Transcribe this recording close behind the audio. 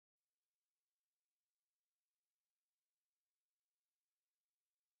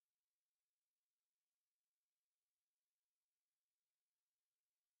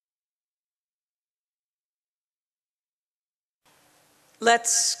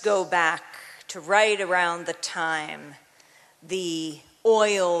Let's go back to right around the time the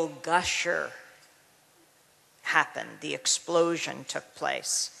oil gusher happened, the explosion took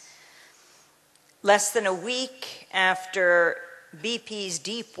place. Less than a week after BP's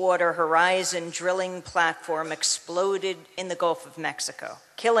Deepwater Horizon drilling platform exploded in the Gulf of Mexico,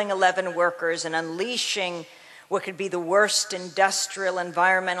 killing 11 workers and unleashing what could be the worst industrial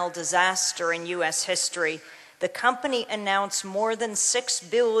environmental disaster in U.S. history, the company announced more than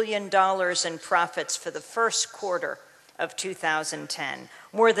 $6 billion in profits for the first quarter of 2010,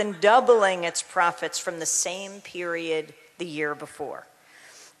 more than doubling its profits from the same period the year before.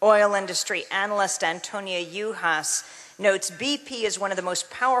 Oil industry analyst Antonia Yuhas notes BP is one of the most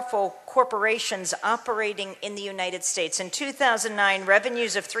powerful corporations operating in the United States. In 2009,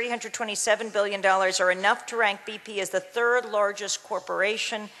 revenues of $327 billion are enough to rank BP as the third largest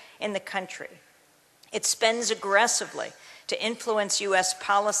corporation in the country. It spends aggressively to influence U.S.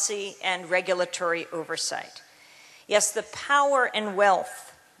 policy and regulatory oversight. Yes, the power and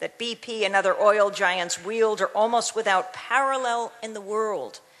wealth that BP and other oil giants wield are almost without parallel in the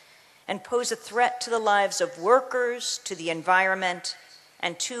world and pose a threat to the lives of workers, to the environment,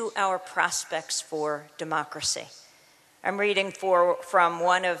 and to our prospects for democracy. I'm reading from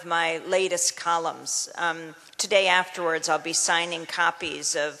one of my latest columns. Today afterwards, I'll be signing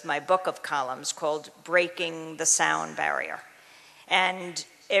copies of my book of columns called Breaking the Sound Barrier. And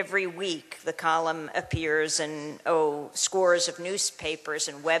every week, the column appears in scores of newspapers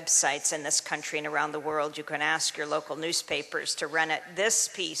and websites in this country and around the world. You can ask your local newspapers to run it. This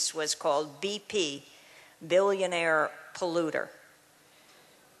piece was called BP, Billionaire Polluter.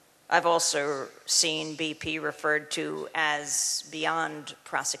 I've also seen BP referred to as beyond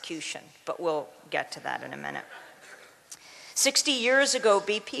prosecution, but we'll get to that in a minute. 60 years ago,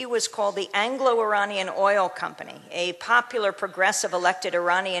 BP was called the Anglo-Iranian Oil Company. A popular progressive elected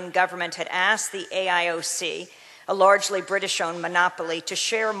Iranian government had asked the AIOC, a largely British-owned monopoly, to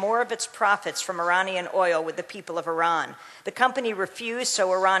share more of its profits from Iranian oil with the people of Iran. The company refused,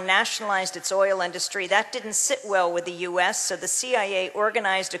 so Iran nationalized its oil industry. That didn't sit well with the U.S., so the CIA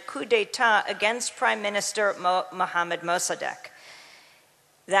organized a coup d'etat against Prime Minister Mohammad Mossadegh.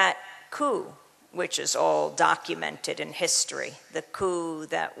 That coup, which is all documented in history, the coup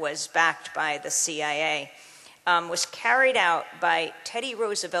that was backed by the CIA, was carried out by Teddy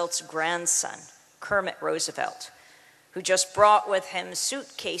Roosevelt's grandson, Kermit Roosevelt, who just brought with him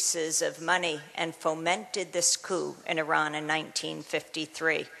suitcases of money and fomented this coup in Iran in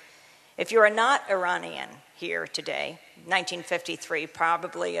 1953. If you are not Iranian here today, 1953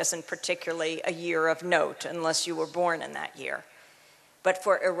 probably isn't particularly a year of note unless you were born in that year. But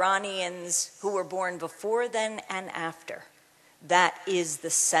for Iranians who were born before then and after, that is the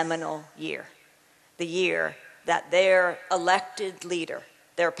seminal year, the year that their elected leader,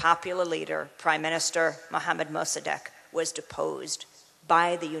 their popular leader, Prime Minister Mohammad Mossadegh, was deposed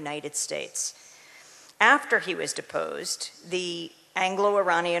by the United States. After he was deposed, the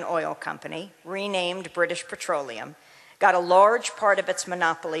Anglo-Iranian Oil Company, renamed British Petroleum, got a large part of its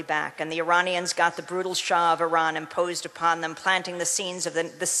monopoly back, and the Iranians got the brutal Shah of Iran imposed upon them, planting the seeds of the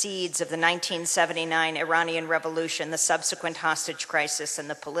 1979 Iranian Revolution, the subsequent hostage crisis, and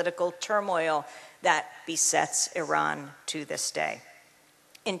the political turmoil that besets Iran to this day.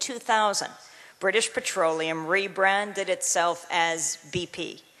 In 2000, British Petroleum rebranded itself as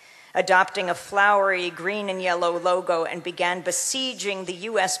BP, adopting a flowery green and yellow logo, and began besieging the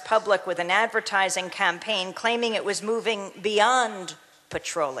U.S. public with an advertising campaign claiming it was moving beyond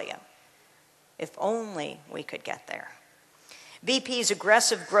petroleum. If only we could get there. BP's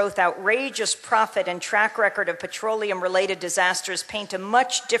aggressive growth, outrageous profit, and track record of petroleum-related disasters paint a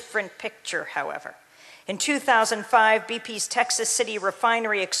much different picture, however. In 2005, BP's Texas City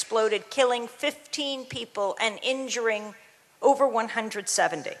refinery exploded, killing 15 people and injuring over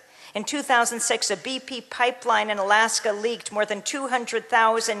 170. In 2006, a BP pipeline in Alaska leaked more than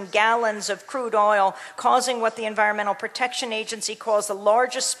 200,000 gallons of crude oil, causing what the Environmental Protection Agency calls the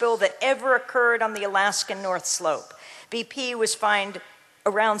largest spill that ever occurred on the Alaskan North Slope. BP was fined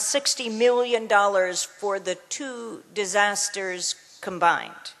around $60 million for the two disasters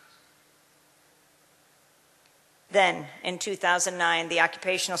combined. Then, in 2009, the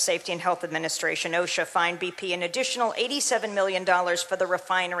Occupational Safety and Health Administration, OSHA, fined BP an additional $87 million for the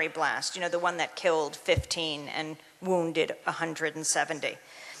refinery blast, the one that killed 15 and wounded 170.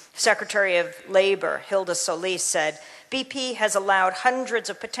 Secretary of Labor, Hilda Solis, said, BP has allowed hundreds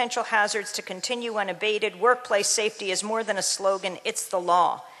of potential hazards to continue unabated. Workplace safety is more than a slogan, it's the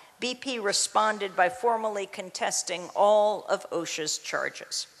law. BP responded by formally contesting all of OSHA's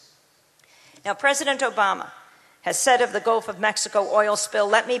charges. Now, President Obama has said of the Gulf of Mexico oil spill,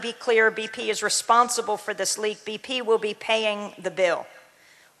 let me be clear, BP is responsible for this leak. BP will be paying the bill.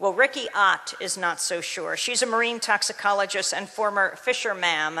 Well, Ricky Ott is not so sure. She's a marine toxicologist and former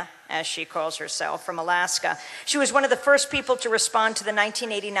fisherman, as she calls herself, from Alaska. She was one of the first people to respond to the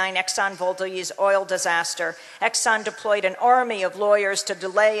 1989 Exxon Valdez oil disaster. Exxon deployed an army of lawyers to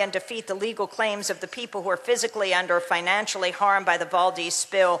delay and defeat the legal claims of the people who were physically and or financially harmed by the Valdez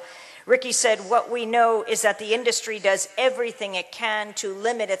spill. Ricky said, what we know is that the industry does everything it can to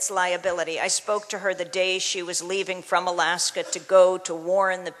limit its liability. I spoke to her the day she was leaving from Alaska to go to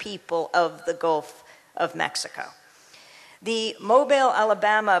warn the people of the Gulf of Mexico. The Mobile,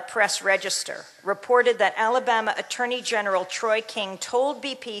 Alabama Press Register reported that Alabama Attorney General Troy King told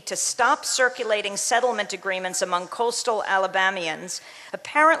BP to stop circulating settlement agreements among coastal Alabamians.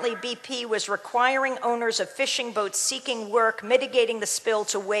 Apparently, BP was requiring owners of fishing boats seeking work mitigating the spill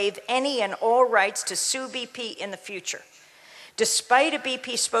to waive any and all rights to sue BP in the future. Despite a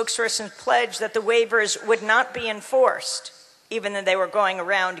BP spokesperson's pledge that the waivers would not be enforced, even though they were going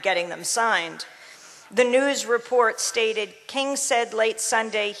around getting them signed, the news report stated, King said late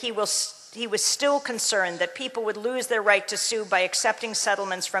Sunday he was still concerned that people would lose their right to sue by accepting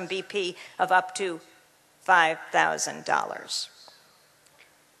settlements from BP of up to $5,000.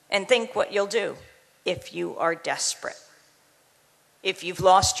 And think what you'll do if you are desperate, if you've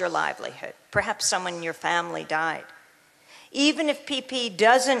lost your livelihood, perhaps someone in your family died. Even if BP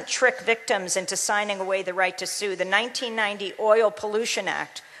doesn't trick victims into signing away the right to sue, the 1990 Oil Pollution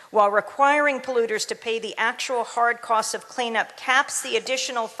Act, while requiring polluters to pay the actual hard costs of cleanup, caps the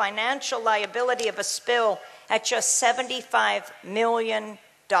additional financial liability of a spill at just $75 million.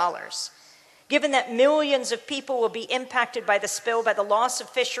 Given that millions of people will be impacted by the spill, by the loss of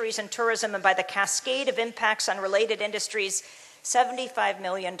fisheries and tourism, and by the cascade of impacts on related industries, $75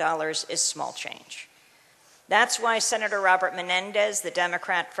 million is small change. That's why Senator Robert Menendez, the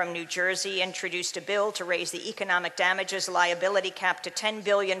Democrat from New Jersey, introduced a bill to raise the economic damages liability cap to $10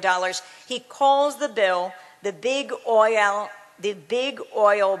 billion. He calls the bill the Big Oil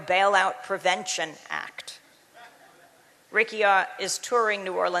Bailout Prevention Act. Ricky is touring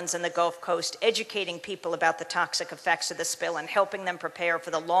New Orleans and the Gulf Coast, educating people about the toxic effects of the spill and helping them prepare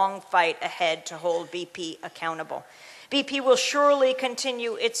for the long fight ahead to hold BP accountable. BP will surely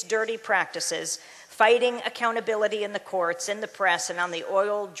continue its dirty practices, fighting accountability in the courts, in the press, and on the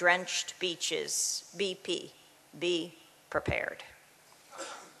oil-drenched beaches. BP, be prepared.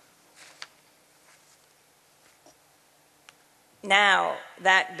 Now,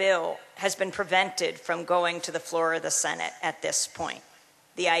 that bill has been prevented from going to the floor of the Senate at this point.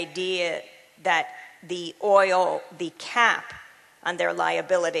 The idea that the cap on their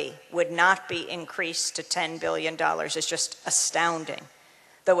liability would not be increased to $10 billion is just astounding.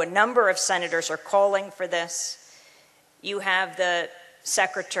 Though a number of senators are calling for this, you have the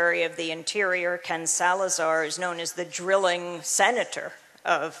Secretary of the Interior, Ken Salazar, who's known as the drilling senator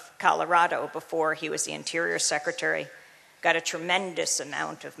of Colorado before he was the Interior Secretary, got a tremendous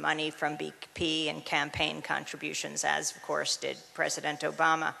amount of money from BP and campaign contributions, as of course did President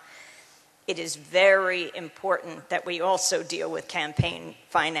Obama. It is very important that we also deal with campaign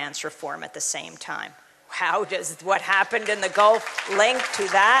finance reform at the same time. How does what happened in the Gulf link to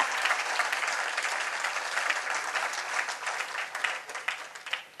that?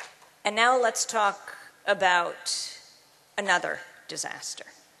 And now let's talk about another disaster.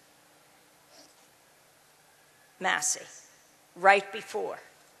 Massey, right before.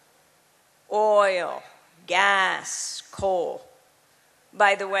 Oil, gas, coal.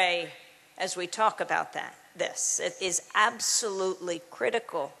 By the way, as we talk about this, it is absolutely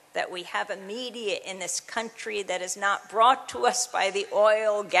critical that we have a media in this country that is not brought to us by the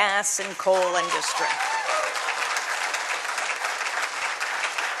oil, gas, and coal industry.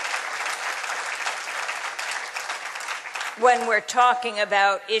 When we're talking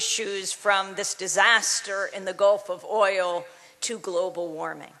about issues from this disaster in the Gulf of Oil to global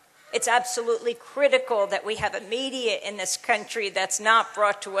warming, it's absolutely critical that we have a media in this country that's not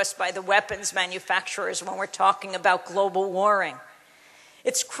brought to us by the weapons manufacturers when we're talking about global warming.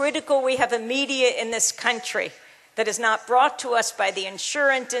 It's critical we have a media in this country that is not brought to us by the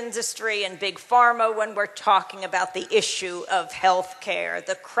insurance industry and big pharma when we're talking about the issue of health care,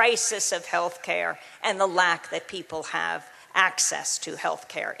 the crisis of health care, and the lack that people have access to health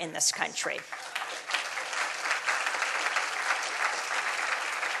care in this country.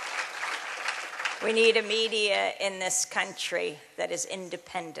 We need a media in this country that is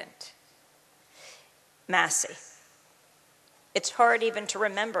independent. Massey. It's hard even to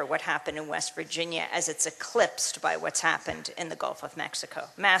remember what happened in West Virginia as it's eclipsed by what's happened in the Gulf of Mexico.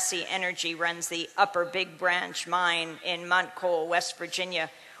 Massey Energy runs the Upper Big Branch mine in Montcole, West Virginia,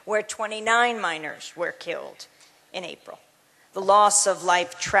 where 29 miners were killed in April. The loss of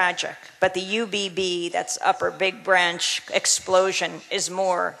life tragic, but the UBB, that's Upper Big Branch explosion, is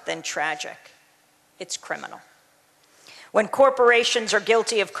more than tragic. It's criminal. When corporations are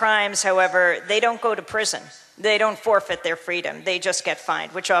guilty of crimes, however, they don't go to prison. They don't forfeit their freedom. They just get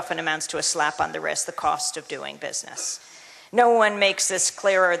fined, which often amounts to a slap on the wrist, the cost of doing business. No one makes this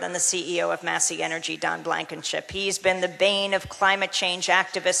clearer than the CEO of Massey Energy, Don Blankenship. He's been the bane of climate change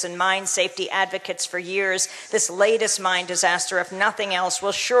activists and mine safety advocates for years. This latest mine disaster, if nothing else,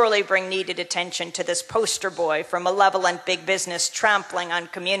 will surely bring needed attention to this poster boy for malevolent big business trampling on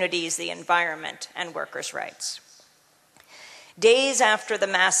communities, the environment, and workers' rights. Days after the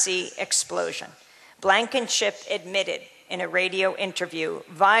Massey explosion, Blankenship admitted in a radio interview,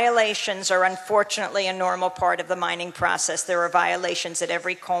 violations are unfortunately a normal part of the mining process. There are violations at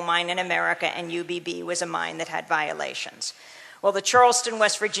every coal mine in America, and UBB was a mine that had violations. Well, the Charleston,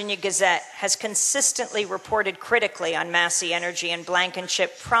 West Virginia Gazette has consistently reported critically on Massey Energy and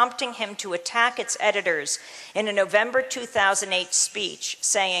Blankenship, prompting him to attack its editors in a November 2008 speech,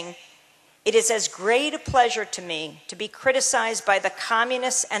 saying, "It is as great a pleasure to me to be criticized by the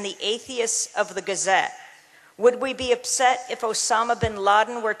communists and the atheists of the Gazette. Would we be upset if Osama bin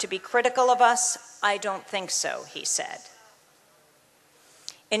Laden were to be critical of us? I don't think so," he said.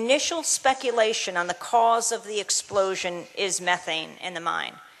 Initial speculation on the cause of the explosion is methane in the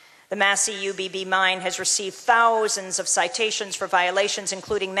mine. The Massey UBB mine has received thousands of citations for violations,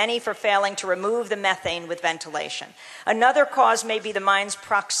 including many for failing to remove the methane with ventilation. Another cause may be the mine's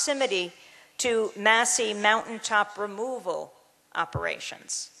proximity to Massey mountaintop removal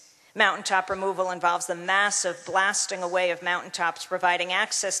operations. Mountaintop removal involves the massive blasting away of mountaintops, providing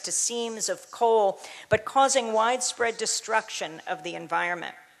access to seams of coal, but causing widespread destruction of the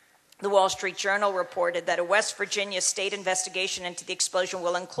environment. The Wall Street Journal reported that a West Virginia state investigation into the explosion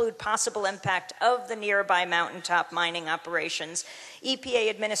will include possible impact of the nearby mountaintop mining operations. EPA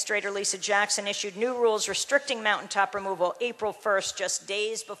Administrator Lisa Jackson issued new rules restricting mountaintop removal April 1st, just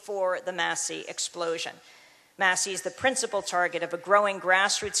days before the Massey explosion. Massey is the principal target of a growing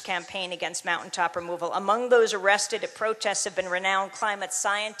grassroots campaign against mountaintop removal. Among those arrested at protests have been renowned climate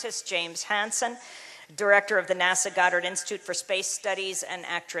scientist James Hansen, director of the NASA Goddard Institute for Space Studies, and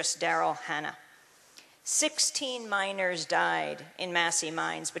actress Daryl Hannah. 16 miners died in Massey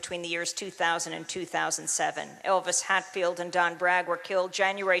mines between the years 2000 and 2007. Elvis Hatfield and Don Bragg were killed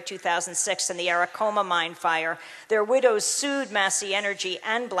January 2006 in the Aracoma mine fire. Their widows sued Massey Energy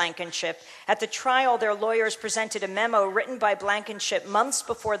and Blankenship. At the trial, their lawyers presented a memo written by Blankenship months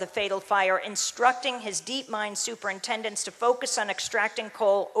before the fatal fire, instructing his deep mine superintendents to focus on extracting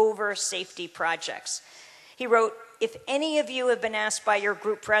coal over safety projects. He wrote, "If any of you have been asked by your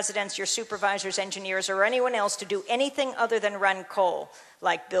group presidents, your supervisors, engineers, or anyone else to do anything other than run coal,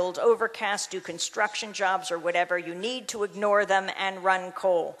 like build overcast, do construction jobs, or whatever, you need to ignore them and run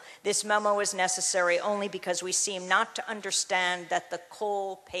coal. This memo is necessary only because we seem not to understand that the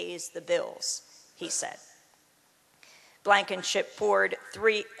coal pays the bills," he said. Blankenship poured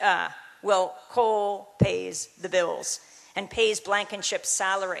coal pays the bills and pays Blankenship's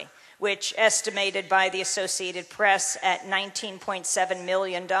salary, which, estimated by the Associated Press at $19.7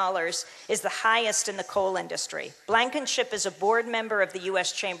 million, is the highest in the coal industry. Blankenship is a board member of the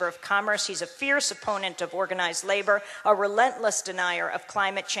U.S. Chamber of Commerce. He's a fierce opponent of organized labor, a relentless denier of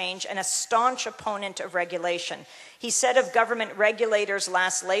climate change, and a staunch opponent of regulation. He said of government regulators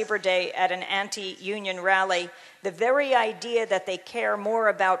last Labor Day at an anti-union rally, "The very idea that they care more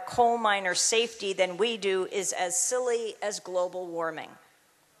about coal miner safety than we do is as silly as global warming."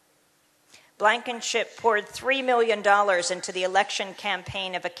 Blankenship poured $3 million into the election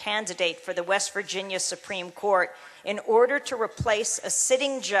campaign of a candidate for the West Virginia Supreme Court in order to replace a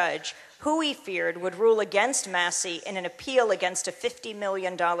sitting judge who he feared would rule against Massey in an appeal against a $50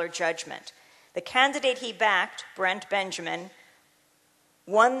 million judgment. The candidate he backed, Brent Benjamin,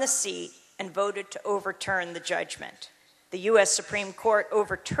 won the seat and voted to overturn the judgment. The U.S. Supreme Court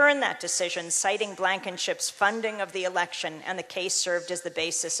overturned that decision, citing Blankenship's funding of the election, and the case served as the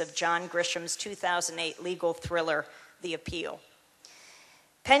basis of John Grisham's 2008 legal thriller, The Appeal.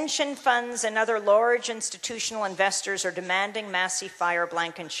 Pension funds and other large institutional investors are demanding Massey fire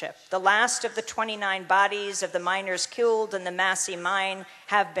Blankenship. The last of the 29 bodies of the miners killed in the Massey mine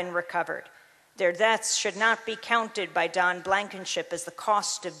have been recovered. Their deaths should not be counted by Don Blankenship as the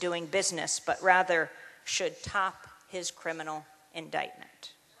cost of doing business, but rather should top his criminal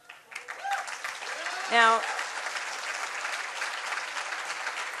indictment. Now,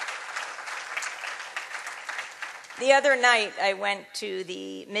 The other night, I went to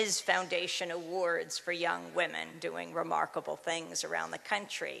the Ms. Foundation Awards for young women doing remarkable things around the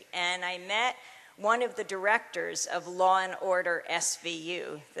country, and I met one of the directors of Law and Order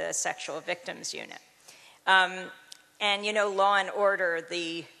SVU, the Sexual Victims Unit. And you know, Law and Order,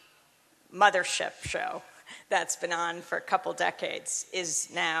 the mothership show that's been on for a couple decades, is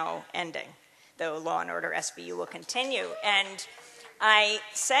now ending, though Law and Order SVU will continue. And I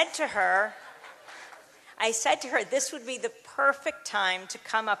said to her, this would be the perfect time to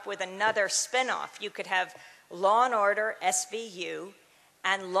come up with another spin-off. You could have Law and Order SVU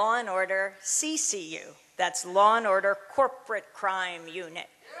and Law and Order CCU. That's Law and Order Corporate Crime Unit.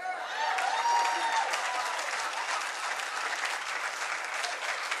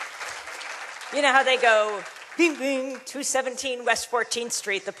 You know how they go, bing, bing, 217 West 14th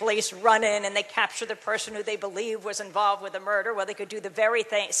Street, the police run in and they capture the person who they believe was involved with the murder. Well, they could do the very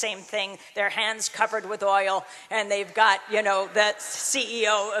same thing, their hands covered with oil, and they've got, you know, the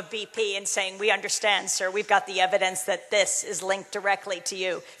CEO of BP and saying, we understand, sir, we've got the evidence that this is linked directly to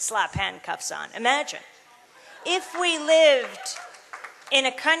you. Slap handcuffs on. Imagine. If we lived in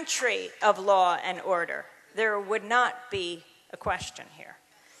a country of law and order, there would not be a question here.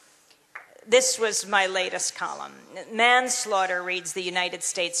 This was my latest column. Manslaughter, reads the United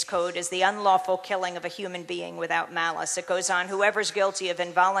States Code, is the unlawful killing of a human being without malice. It goes on, whoever's guilty of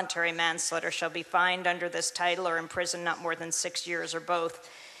involuntary manslaughter shall be fined under this title or imprisoned not more than 6 years or both.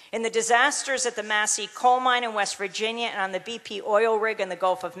 In the disasters at the Massey coal mine in West Virginia and on the BP oil rig in the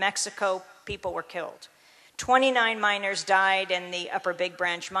Gulf of Mexico, people were killed. 29 miners died in the Upper Big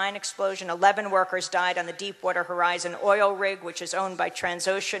Branch mine explosion. 11 workers died on the Deepwater Horizon oil rig, which is owned by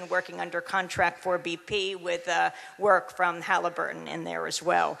Transocean, working under contract for BP with work from Halliburton in there as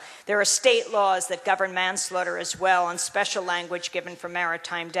well. There are state laws that govern manslaughter as well, and special language given for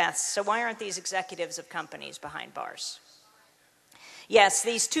maritime deaths. So why aren't these executives of companies behind bars? Yes,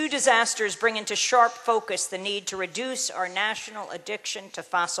 these two disasters bring into sharp focus the need to reduce our national addiction to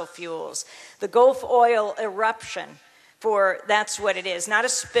fossil fuels. The Gulf oil eruption, for that's what it is, not a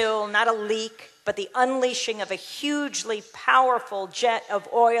spill, not a leak, but the unleashing of a hugely powerful jet of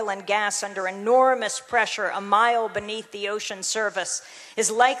oil and gas under enormous pressure a mile beneath the ocean surface,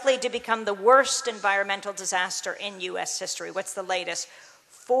 is likely to become the worst environmental disaster in U.S. history. What's the latest?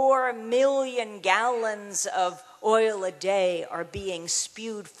 4 million gallons of oil a day are being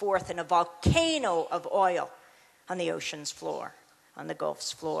spewed forth in a volcano of oil on the ocean's floor, on the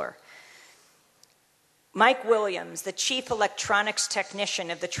Gulf's floor. Mike Williams, the chief electronics technician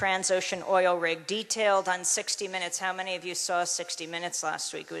of the Transocean oil rig, detailed on 60 Minutes. How many of you saw 60 Minutes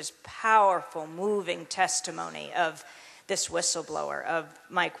last week? It was powerful, moving testimony of this whistleblower, of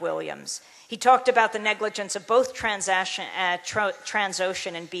Mike Williams. He talked about the negligence of both Transocean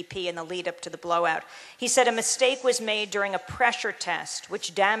and BP in the lead up to the blowout. He said a mistake was made during a pressure test,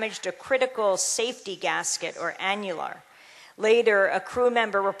 which damaged a critical safety gasket or annular. Later, a crew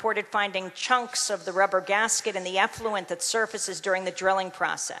member reported finding chunks of the rubber gasket in the effluent that surfaces during the drilling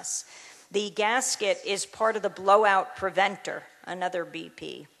process. The gasket is part of the blowout preventer, another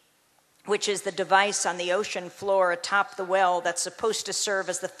BP, which is the device on the ocean floor atop the well that's supposed to serve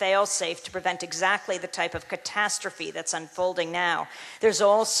as the fail-safe to prevent exactly the type of catastrophe that's unfolding now. There's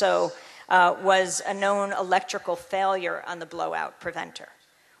also was a known electrical failure on the blowout preventer.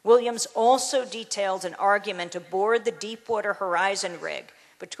 Williams also detailed an argument aboard the Deepwater Horizon rig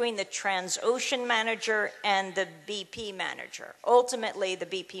between the Transocean manager and the BP manager. Ultimately, the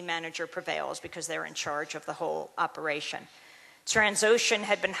BP manager prevails because they're in charge of the whole operation. Transocean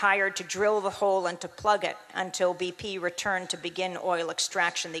had been hired to drill the hole and to plug it until BP returned to begin oil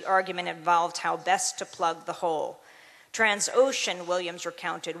extraction. The argument involved how best to plug the hole. Transocean, Williams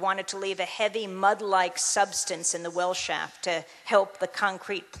recounted, wanted to leave a heavy mud-like substance in the well shaft to help the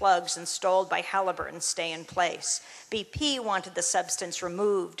concrete plugs installed by Halliburton stay in place. BP wanted the substance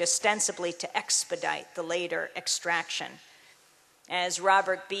removed, ostensibly to expedite the later extraction. As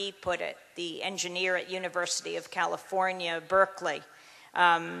Robert B. put it, the engineer at University of California, Berkeley,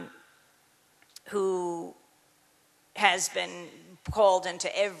 who has been called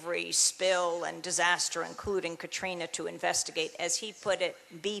into every spill and disaster, including Katrina, to investigate. As he put it,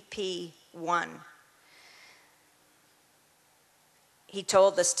 BP won. He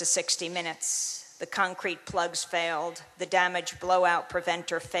told this to 60 Minutes. The concrete plugs failed, the damaged blowout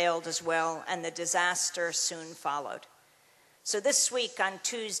preventer failed as well, and the disaster soon followed. So this week on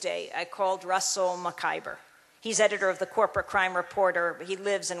Tuesday, I called Russell McIver. He's editor of the Corporate Crime Reporter. He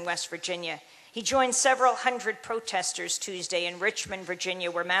lives in West Virginia. He joined several hundred protesters Tuesday in Richmond,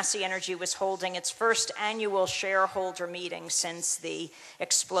 Virginia, where Massey Energy was holding its first annual shareholder meeting since the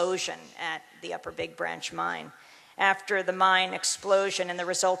explosion at the Upper Big Branch mine. After the mine explosion and the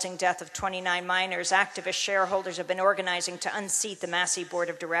resulting death of 29 miners, activist shareholders have been organizing to unseat the Massey Board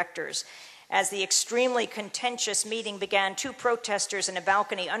of Directors. As the extremely contentious meeting began, 2 protesters in a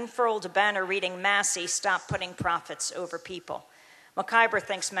balcony unfurled a banner reading, "Massey, stop putting profits over people." McIver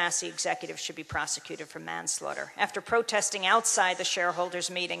thinks Massey executives should be prosecuted for manslaughter. After protesting outside the shareholders'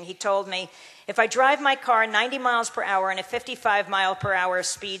 meeting, he told me, "If I drive my car 90 miles per hour in a 55-mile-per-hour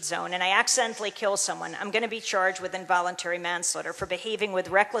speed zone and I accidentally kill someone, I'm going to be charged with involuntary manslaughter for behaving with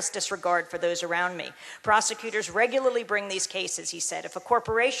reckless disregard for those around me. Prosecutors regularly bring these cases," he said. "If a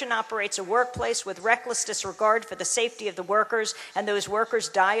corporation operates a workplace with reckless disregard for the safety of the workers and those workers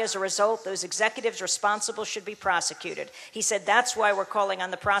die as a result, those executives responsible should be prosecuted." He said, "That's why we're calling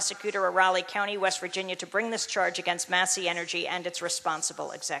on the prosecutor of Raleigh County, West Virginia, to bring this charge against Massey Energy and its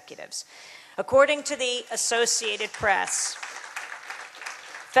responsible executives." According to the Associated Press,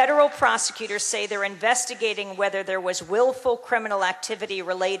 federal prosecutors say they're investigating whether there was willful criminal activity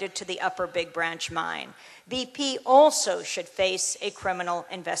related to the Upper Big Branch mine. BP also should face a criminal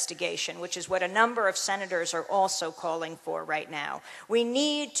investigation, which is what a number of senators are also calling for right now. We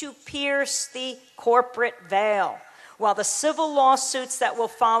need to pierce the corporate veil. While the civil lawsuits that will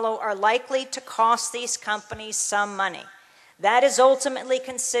follow are likely to cost these companies some money, that is ultimately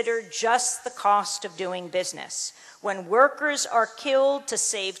considered just the cost of doing business. When workers are killed to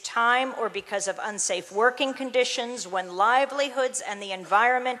save time or because of unsafe working conditions, when livelihoods and the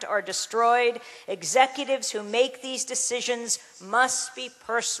environment are destroyed, executives who make these decisions must be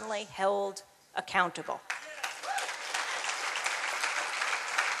personally held accountable.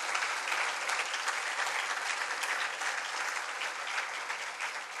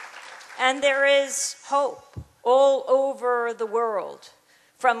 And there is hope all over the world.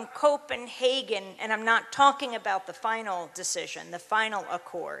 From Copenhagen, and I'm not talking about the final decision, the final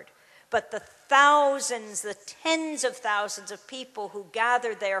accord, but the thousands, the tens of thousands of people who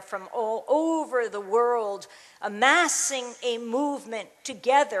gathered there from all over the world, amassing a movement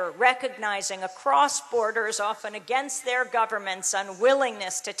together, recognizing across borders, often against their government's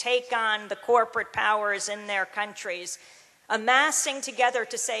unwillingness to take on the corporate powers in their countries, amassing together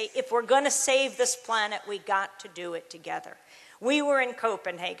to say, if we're going to save this planet, we got to do it together. We were in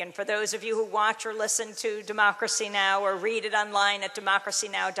Copenhagen. For those of you who watch or listen to Democracy Now! Or read it online at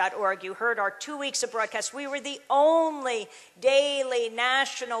democracynow.org, you heard our 2 weeks of broadcast. We were the only daily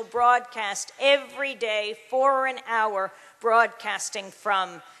national broadcast every day for an hour broadcasting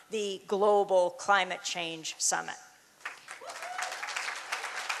from the Global Climate Change Summit.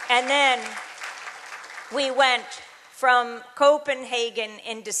 And then we went from Copenhagen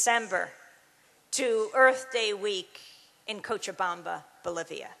in December to Earth Day week in Cochabamba,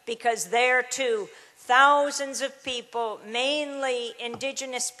 Bolivia, because there too, thousands of people, mainly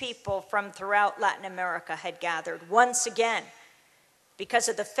indigenous people from throughout Latin America, had gathered. Once again, because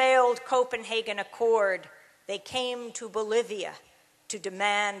of the failed Copenhagen Accord, they came to Bolivia to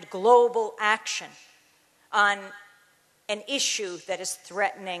demand global action on an issue that is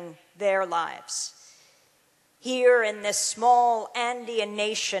threatening their lives. Here in this small Andean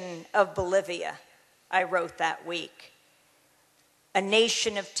nation of Bolivia, I wrote that week, a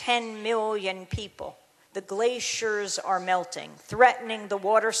nation of 10 million people, the glaciers are melting, threatening the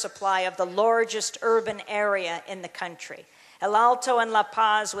water supply of the largest urban area in the country. El Alto and La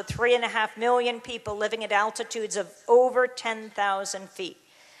Paz, with 3.5 million people living at altitudes of over 10,000 feet.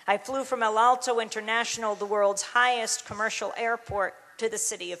 I flew from El Alto International, the world's highest commercial airport, to the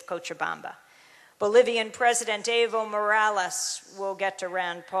city of Cochabamba. Bolivian President Evo Morales, we'll get to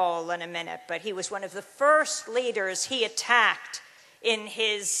Rand Paul in a minute, but he was one of the first leaders he attacked in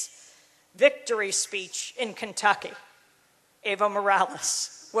his victory speech in Kentucky. Evo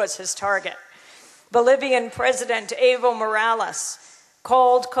Morales was his target. Bolivian President Evo Morales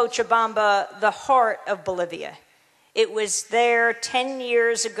called Cochabamba the heart of Bolivia. It was there 10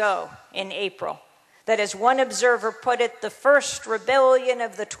 years ago in April that, as one observer put it, the first rebellion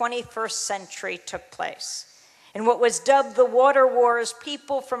of the 21st century took place. In what was dubbed the Water Wars,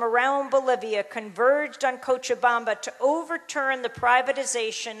 people from around Bolivia converged on Cochabamba to overturn the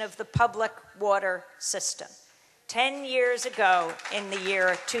privatization of the public water system. 10 years ago in the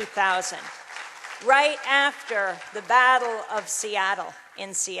year 2000, right after the Battle of Seattle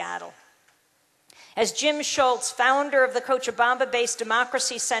in Seattle. As Jim Schultz, founder of the Cochabamba-based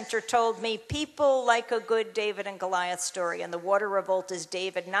Democracy Center, told me, people like a good David and Goliath story, and the water revolt is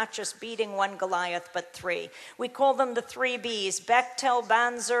David not just beating one Goliath, but three. We call them the three Bs, Bechtel,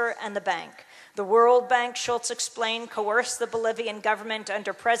 Banzer, and the bank. The World Bank, Schultz explained, coerced the Bolivian government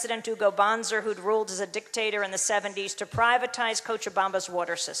under President Hugo Banzer, who'd ruled as a dictator in the 70s, to privatize Cochabamba's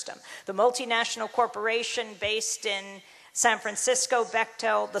water system. The multinational corporation based in San Francisco,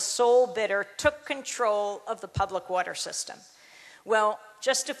 Bechtel, the sole bidder, took control of the public water system. Well,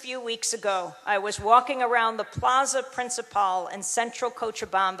 just a few weeks ago, I was walking around the Plaza Principal in central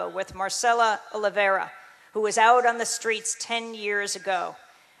Cochabamba with Marcela Oliveira, who was out on the streets 10 years ago.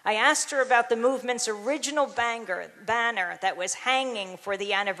 I asked her about the movement's original banner that was hanging for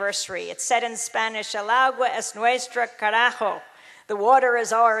the anniversary. It said in Spanish, "El agua es nuestra, carajo." The water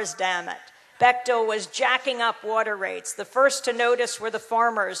is ours, damn it. Bechtel was jacking up water rates. The first to notice were the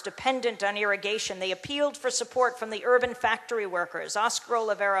farmers dependent on irrigation. They appealed for support from the urban factory workers. Oscar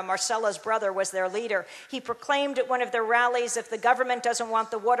Oliveira, Marcela's brother, was their leader. He proclaimed at one of their rallies, if the government doesn't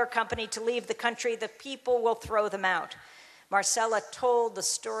want the water company to leave the country, the people will throw them out. Marcela told the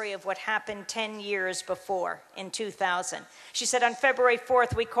story of what happened 10 years before, in 2000. She said, on February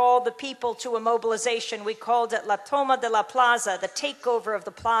 4th, we called the people to a mobilization. We called it La Toma de la Plaza, the takeover of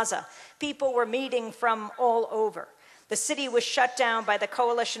the plaza. People were meeting from all over. The city was shut down by the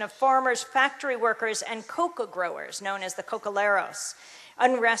coalition of farmers, factory workers, and coca growers, known as the Cocaleros.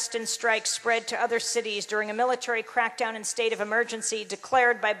 Unrest and strikes spread to other cities during a military crackdown and state of emergency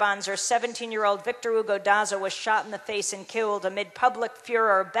declared by Banzer. 17-year-old Victor Hugo Daza was shot in the face and killed. Amid public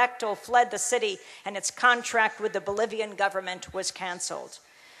furor, Bechtel fled the city, and its contract with the Bolivian government was canceled.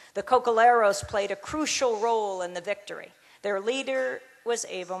 The Cocaleros played a crucial role in the victory. Their leader was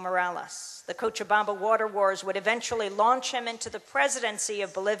Evo Morales. The Cochabamba water wars would eventually launch him into the presidency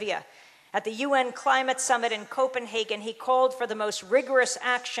of Bolivia. At the UN Climate Summit in Copenhagen, he called for the most rigorous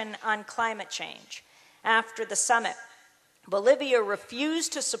action on climate change. After the summit, Bolivia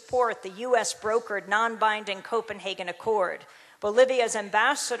refused to support the US-brokered non-binding Copenhagen Accord. Bolivia's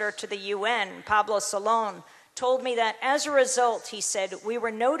ambassador to the UN, Pablo Solon, told me that as a result, he said, we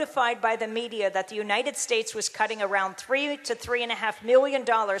were notified by the media that the United States was cutting around $3 to $3.5 million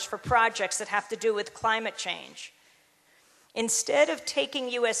for projects that have to do with climate change. Instead of taking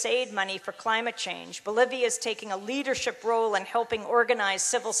U.S. aid money for climate change, Bolivia is taking a leadership role in helping organize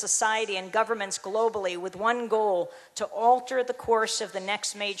civil society and governments globally with one goal: to alter the course of the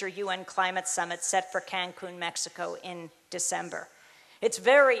next major UN climate summit set for Cancun, Mexico in December. It's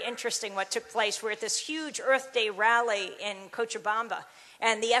very interesting what took place. We're at this huge Earth Day rally in Cochabamba,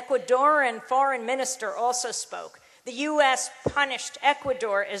 and the Ecuadorian foreign minister also spoke. The U.S. punished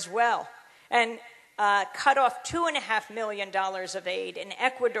Ecuador as well, and cut off $2.5 million of aid in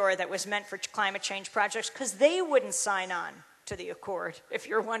Ecuador that was meant for climate change projects because they wouldn't sign on to the accord. If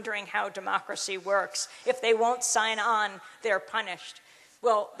you're wondering how democracy works, if they won't sign on, they're punished.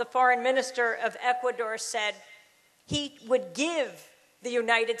 Well, the foreign minister of Ecuador said he would give the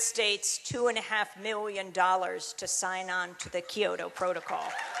United States $2.5 million to sign on to the Kyoto Protocol.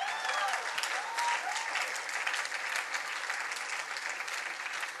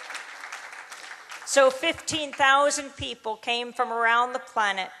 So 15,000 people came from around the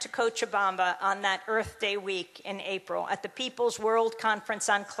planet to Cochabamba on that Earth Day week in April at the People's World Conference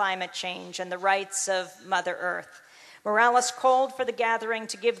on Climate Change and the Rights of Mother Earth. Morales called for the gathering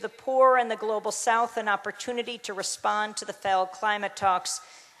to give the poor in the Global South an opportunity to respond to the failed climate talks.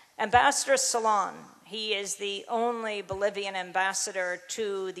 Ambassador Solon, he is the only Bolivian ambassador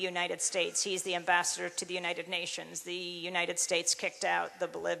to the United States. He's the ambassador to the United Nations. The United States kicked out the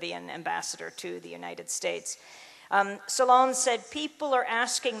Bolivian ambassador to the United States. Solon said, people are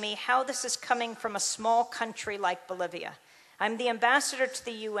asking me how this is coming from a small country like Bolivia. I'm the ambassador to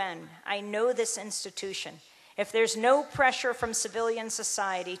the UN. I know this institution. If there's no pressure from civilian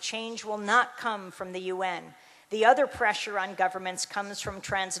society, change will not come from the UN. The other pressure on governments comes from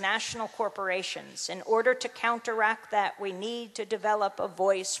transnational corporations. In order to counteract that, we need to develop a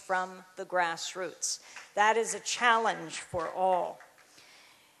voice from the grassroots. That is a challenge for all.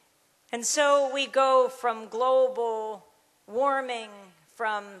 And so we go from global warming,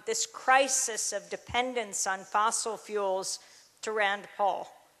 from this crisis of dependence on fossil fuels, to Rand Paul.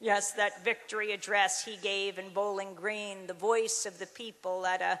 Yes, that victory address he gave in Bowling Green, the voice of the people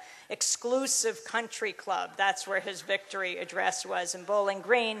at an exclusive country club. That's where his victory address was, in Bowling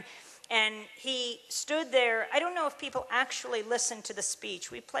Green. And he stood there. I don't know if people actually listened to the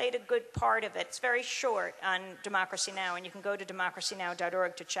speech. We played a good part of it. It's very short on Democracy Now!, and you can go to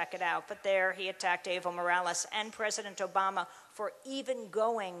democracynow.org to check it out. But there he attacked Evo Morales and President Obama for even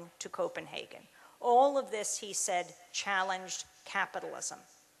going to Copenhagen. All of this, he said, challenged capitalism.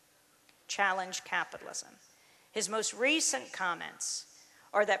 Challenge capitalism. His most recent comments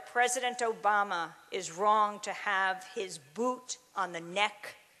are that President Obama is wrong to have his boot on the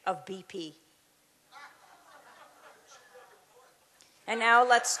neck of BP. And now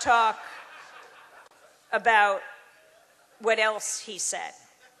let's talk about what else he said.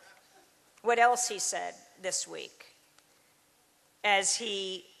 What else he said this week as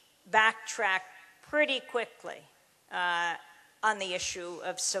he backtracked pretty quickly on the issue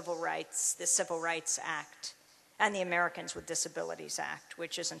of civil rights, the Civil Rights Act, and the Americans with Disabilities Act,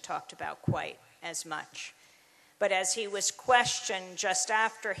 which isn't talked about quite as much. But as he was questioned just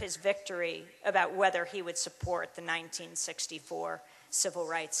after his victory about whether he would support the 1964 Civil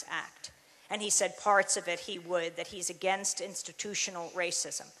Rights Act, and he said parts of it he would, that he's against institutional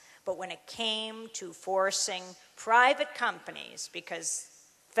racism. But when it came to forcing private companies, because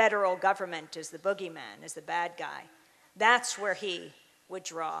federal government is the boogeyman, is the bad guy, that's where he would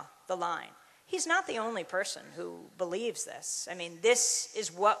draw the line. He's not the only person who believes this. I mean, this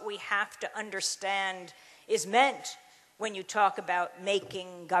is what we have to understand is meant when you talk about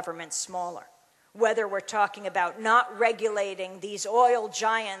making government smaller. Whether we're talking about not regulating these oil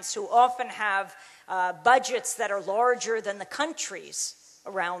giants who often have budgets that are larger than the countries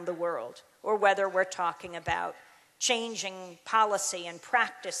around the world, or whether we're talking about changing policy and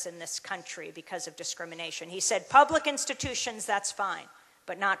practice in this country because of discrimination. He said, public institutions, that's fine,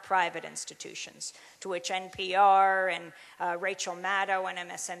 but not private institutions, to which NPR and Rachel Maddow and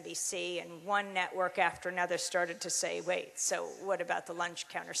MSNBC and one network after another started to say, wait, so what about the lunch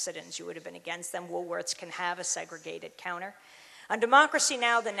counter sit-ins? You would have been against them. Woolworths can have a segregated counter. On Democracy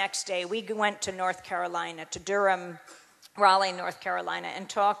Now! The next day, we went to North Carolina, to Durham, Raleigh, North Carolina, and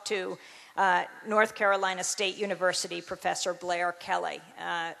talked to North Carolina State University professor Blair Kelly.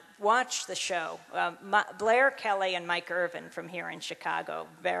 Watch the show. Blair Kelly and Mike Irvin from here in Chicago,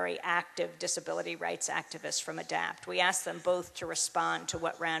 very active disability rights activists from ADAPT. We asked them both to respond to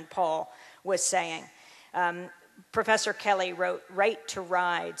what Rand Paul was saying. Professor Kelly wrote, Right to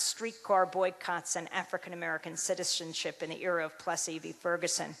Ride, Streetcar Boycotts and African American Citizenship in the Era of Plessy v.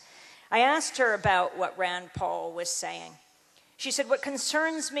 Ferguson. I asked her about what Rand Paul was saying. She said, what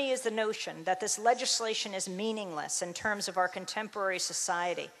concerns me is the notion that this legislation is meaningless in terms of our contemporary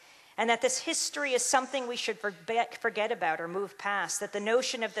society, and that this history is something we should forget about or move past, that the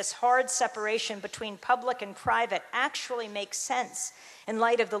notion of this hard separation between public and private actually makes sense in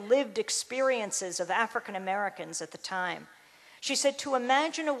light of the lived experiences of African Americans at the time. She said, to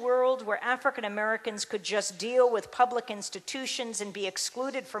imagine a world where African Americans could just deal with public institutions and be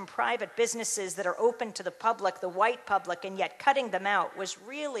excluded from private businesses that are open to the public, the white public, and yet cutting them out was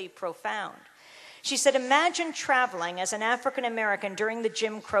really profound. She said, imagine traveling as an African American during the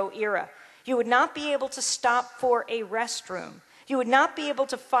Jim Crow era. You would not be able to stop for a restroom. You would not be able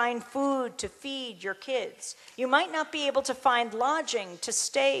to find food to feed your kids. You might not be able to find lodging to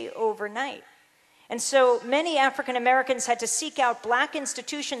stay overnight. And so many African Americans had to seek out black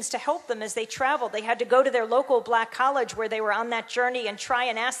institutions to help them as they traveled. They had to go to their local black college where they were on that journey and try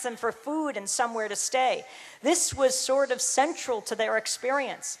and ask them for food and somewhere to stay. This was sort of central to their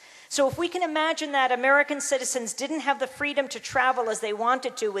experience. So if we can imagine that American citizens didn't have the freedom to travel as they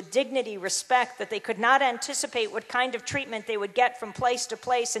wanted to with dignity, respect, that they could not anticipate what kind of treatment they would get from place to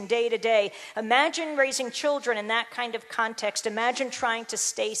place and day to day, imagine raising children in that kind of context. Imagine trying to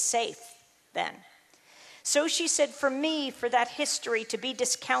stay safe then. So she said, for me, for that history to be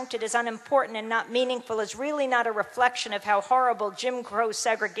discounted as unimportant and not meaningful is really not a reflection of how horrible Jim Crow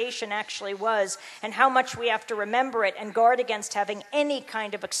segregation actually was and how much we have to remember it and guard against having any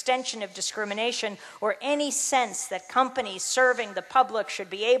kind of extension of discrimination or any sense that companies serving the public should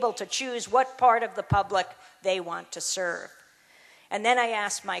be able to choose what part of the public they want to serve. And then I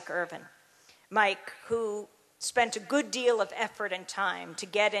asked Mike Irvin. Mike, who spent a good deal of effort and time to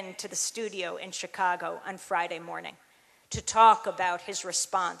get into the studio in Chicago on Friday morning to talk about his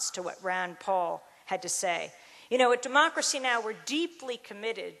response to what Rand Paul had to say. You know, at Democracy Now!, we're deeply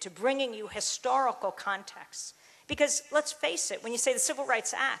committed to bringing you historical context. Because let's face it, when you say the Civil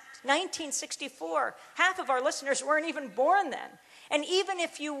Rights Act, 1964, half of our listeners weren't even born then. And even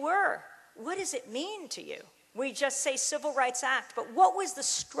if you were, what does it mean to you? We just say Civil Rights Act, but what was the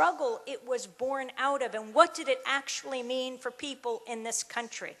struggle it was born out of, and what did it actually mean for people in this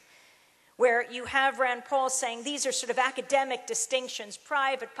country? Where you have Rand Paul saying these are sort of academic distinctions,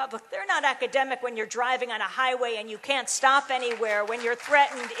 private, public. They're not academic when you're driving on a highway and you can't stop anywhere, when you're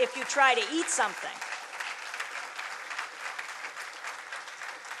threatened if you try to eat something.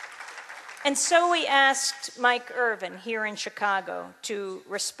 And so we asked Mike Irvin here in Chicago to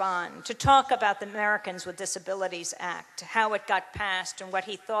respond, to talk about the Americans with Disabilities Act, how it got passed, and what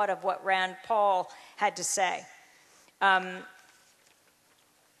he thought of what Rand Paul had to say. Rand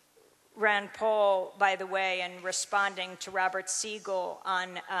Paul, by the way, in responding to Robert Siegel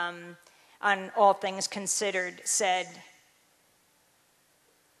on All Things Considered, said,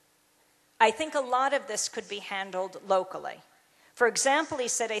 I think a lot of this could be handled locally. For example, he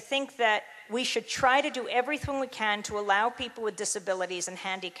said, I think that we should try to do everything we can to allow people with disabilities and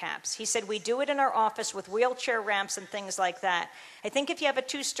handicaps. He said, we do it in our office with wheelchair ramps and things like that. I think if you have a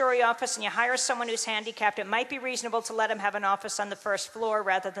 2-story office and you hire someone who's handicapped, it might be reasonable to let him have an office on the first floor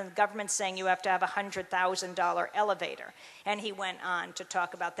rather than the government saying you have to have a $100,000 elevator. And he went on to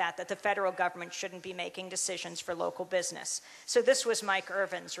talk about that the federal government shouldn't be making decisions for local business. So this was Mike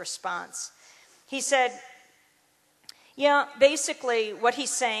Irvin's response. He said, yeah, basically what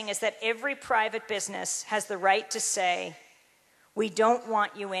he's saying is that every private business has the right to say, we don't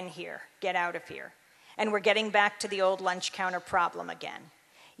want you in here, get out of here. And we're getting back to the old lunch counter problem again.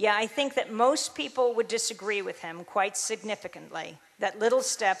 Yeah, I think that most people would disagree with him quite significantly, that little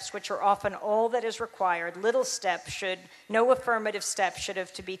steps, which are often all that is required, no affirmative steps should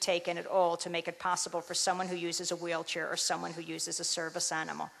have to be taken at all to make it possible for someone who uses a wheelchair or someone who uses a service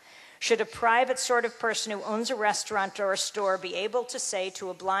animal. Should a private sort of person who owns a restaurant or a store be able to say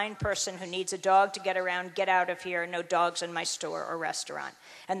to a blind person who needs a dog to get around, get out of here, no dogs in my store or restaurant,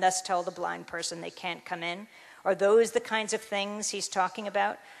 and thus tell the blind person they can't come in? Are those the kinds of things he's talking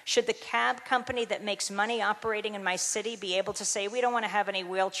about? Should the cab company that makes money operating in my city be able to say, we don't want to have any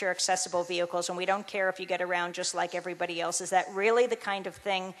wheelchair accessible vehicles and we don't care if you get around just like everybody else? Is that really the kind of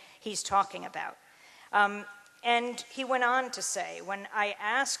thing he's talking about? And he went on to say, when I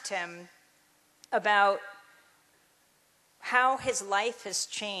asked him about how his life has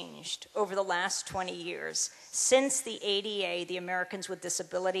changed over the last 20 years, since the ADA, the Americans with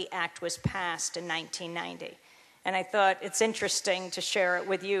Disability Act, was passed in 1990. And I thought it's interesting to share it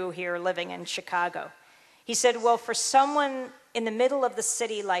with you here living in Chicago. He said, well, for someone in the middle of the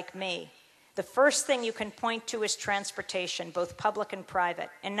city like me, the first thing you can point to is transportation, both public and private.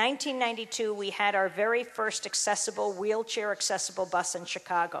 In 1992, we had our very first wheelchair-accessible bus in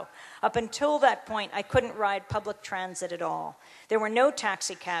Chicago. Up until that point, I couldn't ride public transit at all. There were no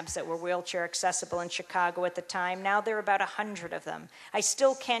taxi cabs that were wheelchair-accessible in Chicago at the time. Now there are about 100 of them. I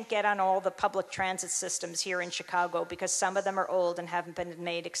still can't get on all the public transit systems here in Chicago because some of them are old and haven't been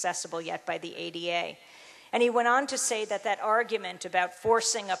made accessible yet by the ADA. And he went on to say that that argument about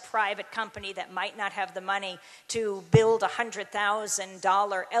forcing a private company that might not have the money to build a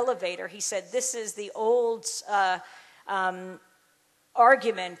 $100,000 elevator, he said this is the old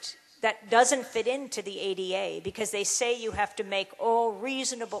argument that doesn't fit into the ADA because they say you have to make all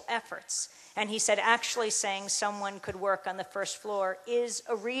reasonable efforts. And he said actually saying someone could work on the first floor is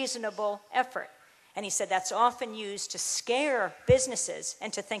a reasonable effort. And he said that's often used to scare businesses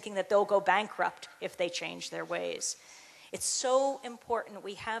into thinking that they'll go bankrupt if they change their ways. It's so important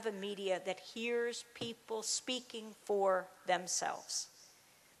we have a media that hears people speaking for themselves.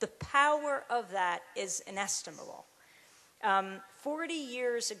 The power of that is inestimable. 40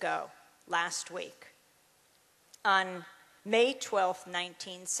 years ago, last week, on May 12th,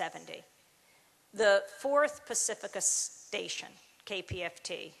 1970, the 4th Pacifica station,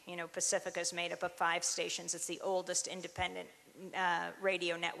 KPFT, Pacifica is made up of 5 stations. It's the oldest independent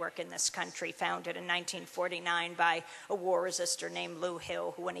radio network in this country, founded in 1949 by a war resister named Lou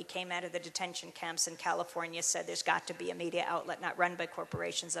Hill, who when he came out of the detention camps in California said there's got to be a media outlet not run by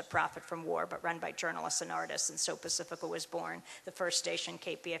corporations that profit from war, but run by journalists and artists, and so Pacifica was born. The first station,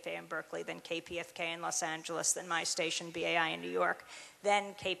 KPFA in Berkeley, then KPFK in Los Angeles, then my station, BAI in New York,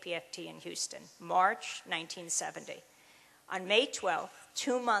 then KPFT in Houston, March 1970. On May 12th,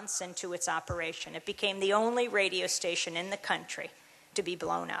 2 months into its operation, it became the only radio station in the country to be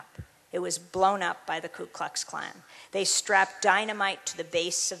blown up. It was blown up by the Ku Klux Klan. They strapped dynamite to the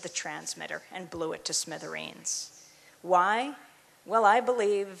base of the transmitter and blew it to smithereens. Why? Well, I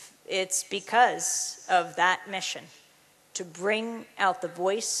believe it's because of that mission, to bring out the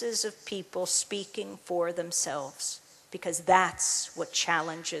voices of people speaking for themselves, because that's what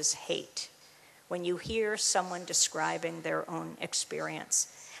challenges hate. When you hear someone describing their own experience.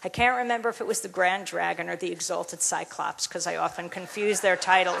 I can't remember if it was the Grand Dragon or the Exalted Cyclops, because I often confuse their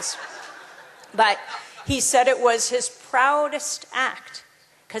titles. But he said it was his proudest act,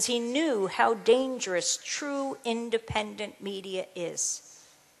 because he knew how dangerous true independent media is.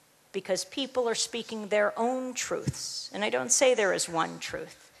 Because people are speaking their own truths. And I don't say there is one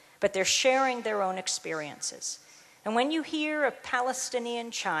truth, but they're sharing their own experiences. And when you hear a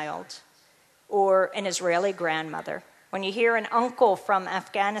Palestinian child or an Israeli grandmother, when you hear an uncle from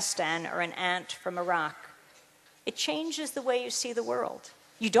Afghanistan or an aunt from Iraq, it changes the way you see the world.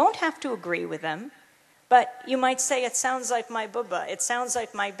 You don't have to agree with them, but you might say, it sounds like my bubba, it sounds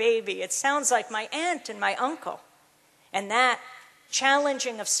like my baby, it sounds like my aunt and my uncle. And that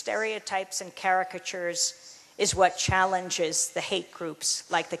challenging of stereotypes and caricatures is what challenges the hate groups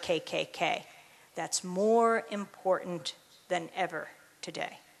like the KKK. That's more important than ever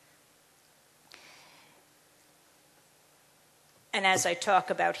today. And as I talk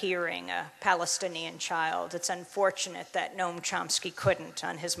about hearing a Palestinian child, it's unfortunate that Noam Chomsky couldn't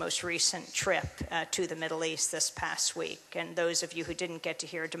on his most recent trip to the Middle East this past week. And those of you who didn't get to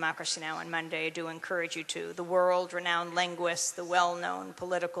hear Democracy Now! On Monday, I do encourage you to. The world-renowned linguist, the well-known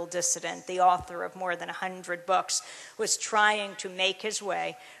political dissident, the author of more than 100 books, was trying to make his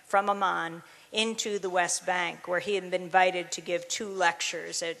way from Amman into the West Bank, where he had been invited to give 2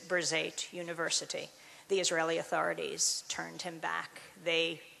 lectures at Birzeit University. The Israeli authorities turned him back.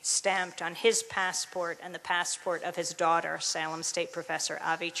 They stamped on his passport and the passport of his daughter, Salem State professor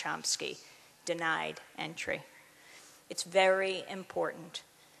Avi Chomsky, denied entry. It's very important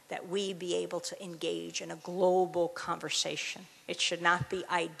that we be able to engage in a global conversation. It should not be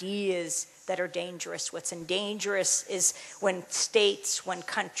ideas that are dangerous. What's dangerous is when states, when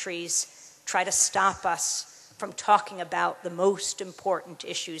countries try to stop us from talking about the most important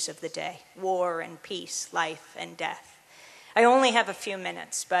issues of the day, war and peace, life and death. I only have a few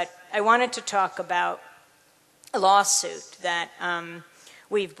minutes, but I wanted to talk about a lawsuit that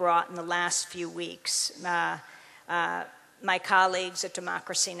we've brought in the last few weeks. My colleagues at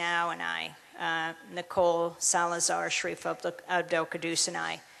Democracy Now! And I, Nicole Salazar, Sharif Abdel-Qaddus and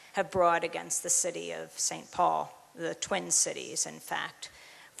I, have brought against the city of St. Paul, the Twin Cities, in fact,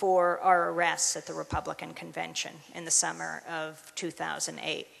 for our arrests at the Republican Convention in the summer of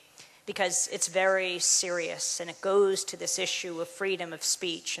 2008, because it's very serious and it goes to this issue of freedom of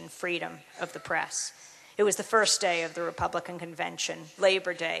speech and freedom of the press. It was the first day of the Republican Convention,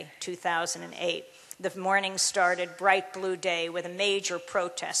 Labor Day 2008. The morning started bright blue day with a major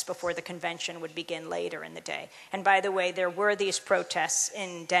protest before the convention would begin later in the day. And by the way, there were these protests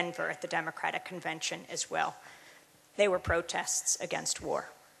in Denver at the Democratic Convention as well. They were protests against war.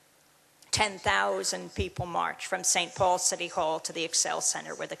 10,000 people marched from St. Paul City Hall to the Excel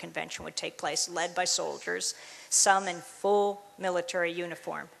Center where the convention would take place, led by soldiers, some in full military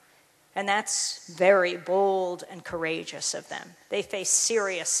uniform. And that's very bold and courageous of them. They faced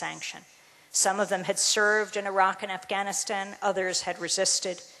serious sanction. Some of them had served in Iraq and Afghanistan, others had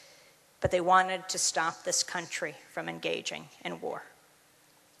resisted, but they wanted to stop this country from engaging in war.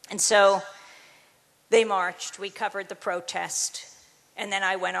 And so they marched, we covered the protest, and then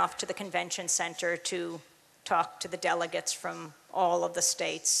I went off to the convention center to talk to the delegates from all of the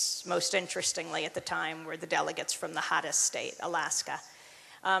states. Most interestingly at the time were the delegates from the hottest state, Alaska.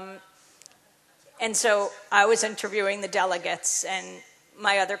 And so I was interviewing the delegates, and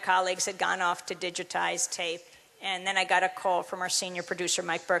my other colleagues had gone off to digitize tape. And then I got a call from our senior producer,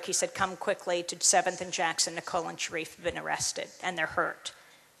 Mike Burke. He said, come quickly to 7th and Jackson. Nicole and Sharif have been arrested, and they're hurt.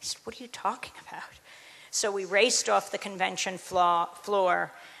 I said, what are you talking about? So we raced off the convention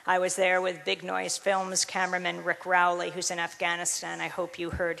floor. I was there with Big Noise Films cameraman Rick Rowley, who's in Afghanistan. I hope you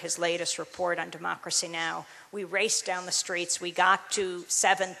heard his latest report on Democracy Now! We raced down the streets. We got to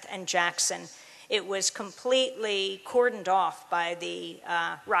 7th and Jackson. It was completely cordoned off by the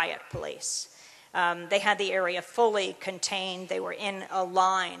riot police. They had the area fully contained. They were in a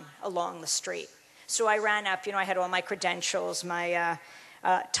line along the street. So I ran up. I had all my credentials, my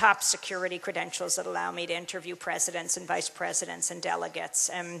top security credentials that allow me to interview presidents and vice presidents and delegates.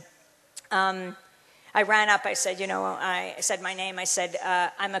 And I ran up, I said, I said my name. I said,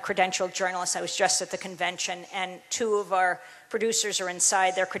 I'm a credentialed journalist. I was just at the convention, and 2 of our producers are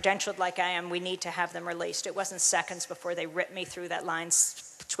inside. They're credentialed like I am. We need to have them released. It wasn't seconds before they ripped me through that line,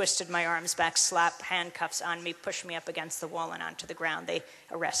 twisted my arms back, slapped handcuffs on me, pushed me up against the wall and onto the ground. They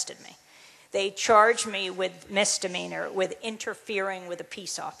arrested me. They charged me with misdemeanor, with interfering with a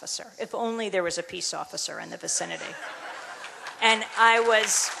peace officer. If only there was a peace officer in the vicinity. And I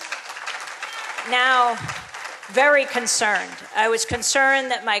was now very concerned. I was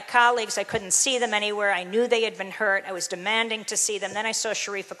concerned that my colleagues, I couldn't see them anywhere. I knew they had been hurt. I was demanding to see them. Then I saw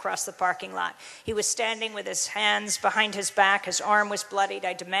Sharif across the parking lot. He was standing with his hands behind his back. His arm was bloodied.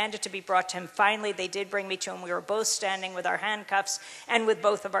 I demanded to be brought to him. Finally, they did bring me to him. We were both standing with our handcuffs and with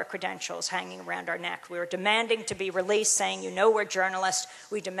both of our credentials hanging around our neck. We were demanding to be released, saying, we're journalists.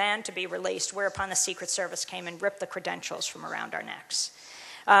 We demand to be released, whereupon the Secret Service came and ripped the credentials from around our necks.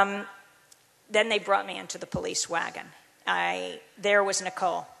 Then they brought me into the police wagon. There was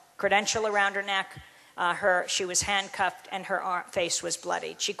Nicole, credential around her neck. She was handcuffed and her face was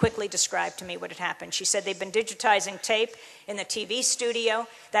bloodied. She quickly described to me what had happened. She said they'd been digitizing tape in the TV studio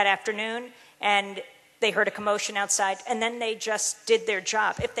that afternoon, and they heard a commotion outside, and then they just did their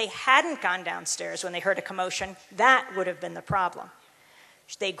job. If they hadn't gone downstairs when they heard a commotion, that would have been the problem.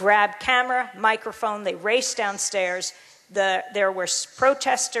 They grabbed camera, microphone, they raced downstairs. There were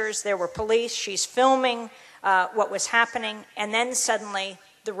protesters, there were police. She's filming what was happening, and then suddenly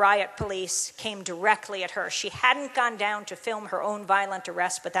the riot police came directly at her. She hadn't gone down to film her own violent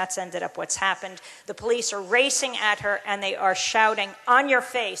arrest, but that's ended up what's happened. The police are racing at her, and they are shouting, "On your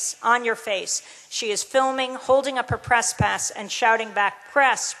face, on your face." She is filming, holding up her press pass, and shouting back,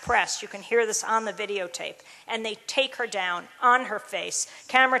 "Press, press." You can hear this on the videotape. And they take her down on her face.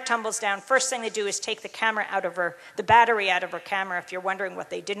 Camera tumbles down. First thing they do is take the camera out of her, the battery out of her camera, if you're wondering what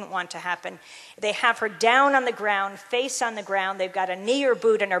they didn't want to happen. They have her down on the ground, face on the ground. They've got a knee or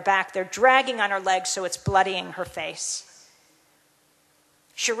boot in her back. They're dragging on her legs so it's bloodying her face.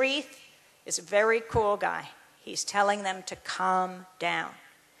 Sharif is a very cool guy. He's telling them to calm down.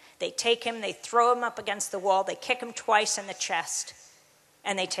 They take him, they throw him up against the wall, they kick him twice in the chest,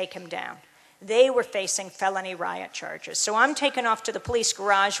 and they take him down. They were facing felony riot charges. So I'm taken off to the police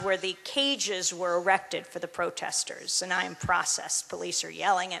garage where the cages were erected for the protesters, and I am processed. Police are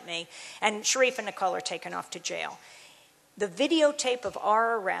yelling at me, and Sharif and Nicole are taken off to jail. The videotape of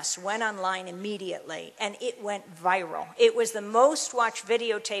our arrest went online immediately, and it went viral. It was the most watched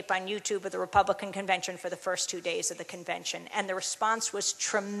videotape on YouTube of the Republican convention for the first 2 days of the convention, and the response was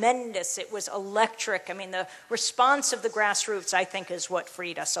tremendous. It was electric. I mean, the response of the grassroots, I think, is what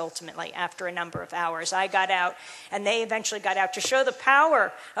freed us ultimately after a number of hours. I got out, and they eventually got out. To show the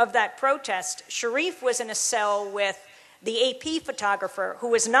power of that protest, Sharif was in a cell with the AP photographer, who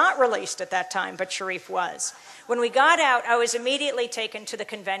was not released at that time, but Sharif was. When we got out, I was immediately taken to the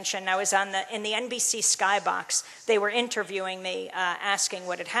convention. I was in the NBC skybox. They were interviewing me, asking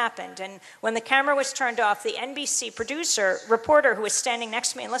what had happened. And when the camera was turned off, the NBC reporter who was standing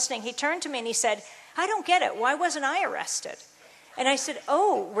next to me and listening, he turned to me and he said, "I don't get it. Why wasn't I arrested?" And I said,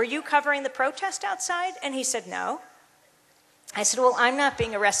 "Oh, were you covering the protest outside?" And he said, "No." I said, "Well, I'm not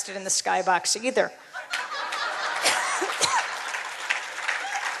being arrested in the skybox either."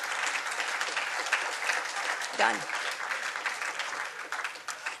 Done.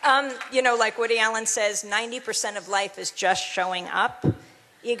 You know, like Woody Allen says, 90% of life is just showing up.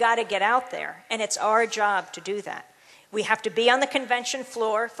 You got to get out there, and it's our job to do that. We have to be on the convention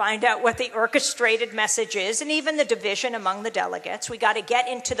floor, find out what the orchestrated message is, and even the division among the delegates. We got to get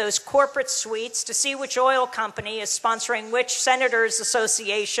into those corporate suites to see which oil company is sponsoring which senators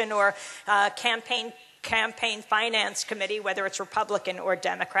association or campaign finance committee, whether it's Republican or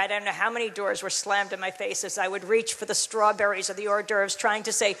Democrat. I don't know how many doors were slammed in my face as I would reach for the strawberries or the hors d'oeuvres trying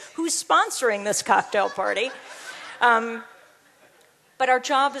to say, who's sponsoring this cocktail party? But our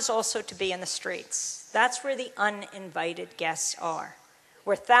job is also to be in the streets. That's where the uninvited guests are,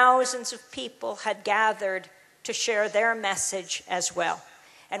 where thousands of people had gathered to share their message as well.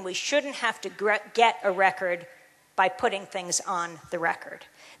 And we shouldn't have to get a record by putting things on the record.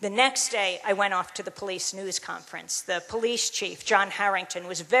 The next day, I went off to the police news conference. The police chief, John Harrington,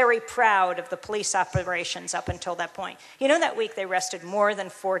 was very proud of the police operations up until that point. You know, that week they arrested more than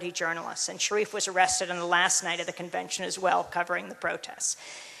 40 journalists, and Sharif was arrested on the last night of the convention as well, covering the protests.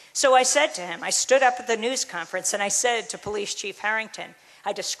 So I said to him, I stood up at the news conference, and I said to Police Chief Harrington,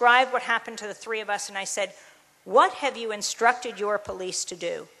 I described what happened to the three of us, and I said, what have you instructed your police to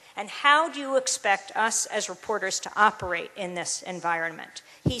do? And how do you expect us as reporters to operate in this environment?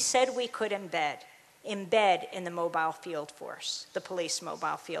 He said we could embed in the mobile field force, the police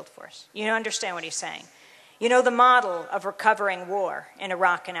mobile field force. You understand what he's saying? You know the model of recovering war in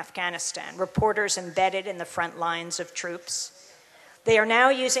Iraq and Afghanistan, reporters embedded in the front lines of troops. They are now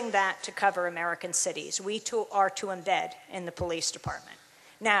using that to cover American cities. We too are to embed in the police department.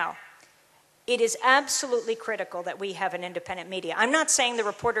 Now, it is absolutely critical that we have an independent media. I'm not saying the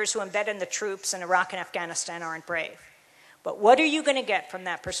reporters who embed in the troops in Iraq and Afghanistan aren't brave. But what are you going to get from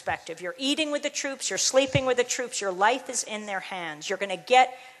that perspective? You're eating with the troops, you're sleeping with the troops, your life is in their hands. You're going to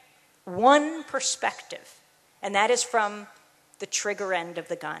get one perspective, and that is from the trigger end of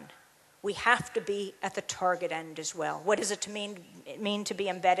the gun. We have to be at the target end as well. What does it mean to be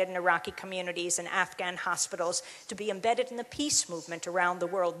embedded in Iraqi communities and Afghan hospitals, to be embedded in the peace movement around the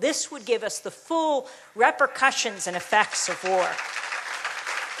world? This would give us the full repercussions and effects of war.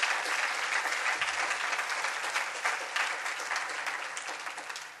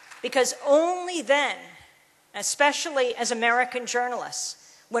 Because only then, especially as American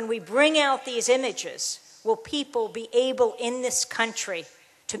journalists, when we bring out these images, will people be able in this country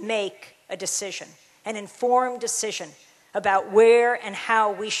to make a decision, an informed decision about where and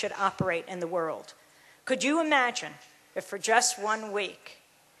how we should operate in the world. Could you imagine if for just 1 week,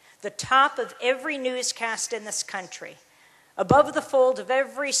 the top of every newscast in this country, above the fold of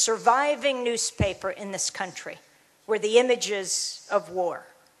every surviving newspaper in this country, were the images of war.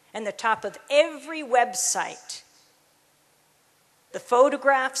 And the top of every website, the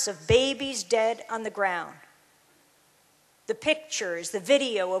photographs of babies dead on the ground, the pictures, the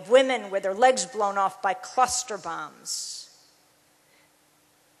video of women with their legs blown off by cluster bombs,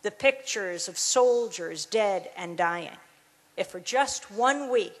 the pictures of soldiers dead and dying. If for just 1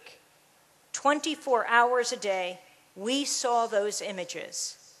 week, 24 hours a day, we saw those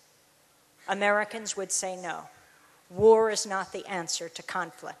images, Americans would say no. War is not the answer to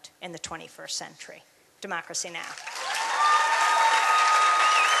conflict in the 21st century. Democracy Now!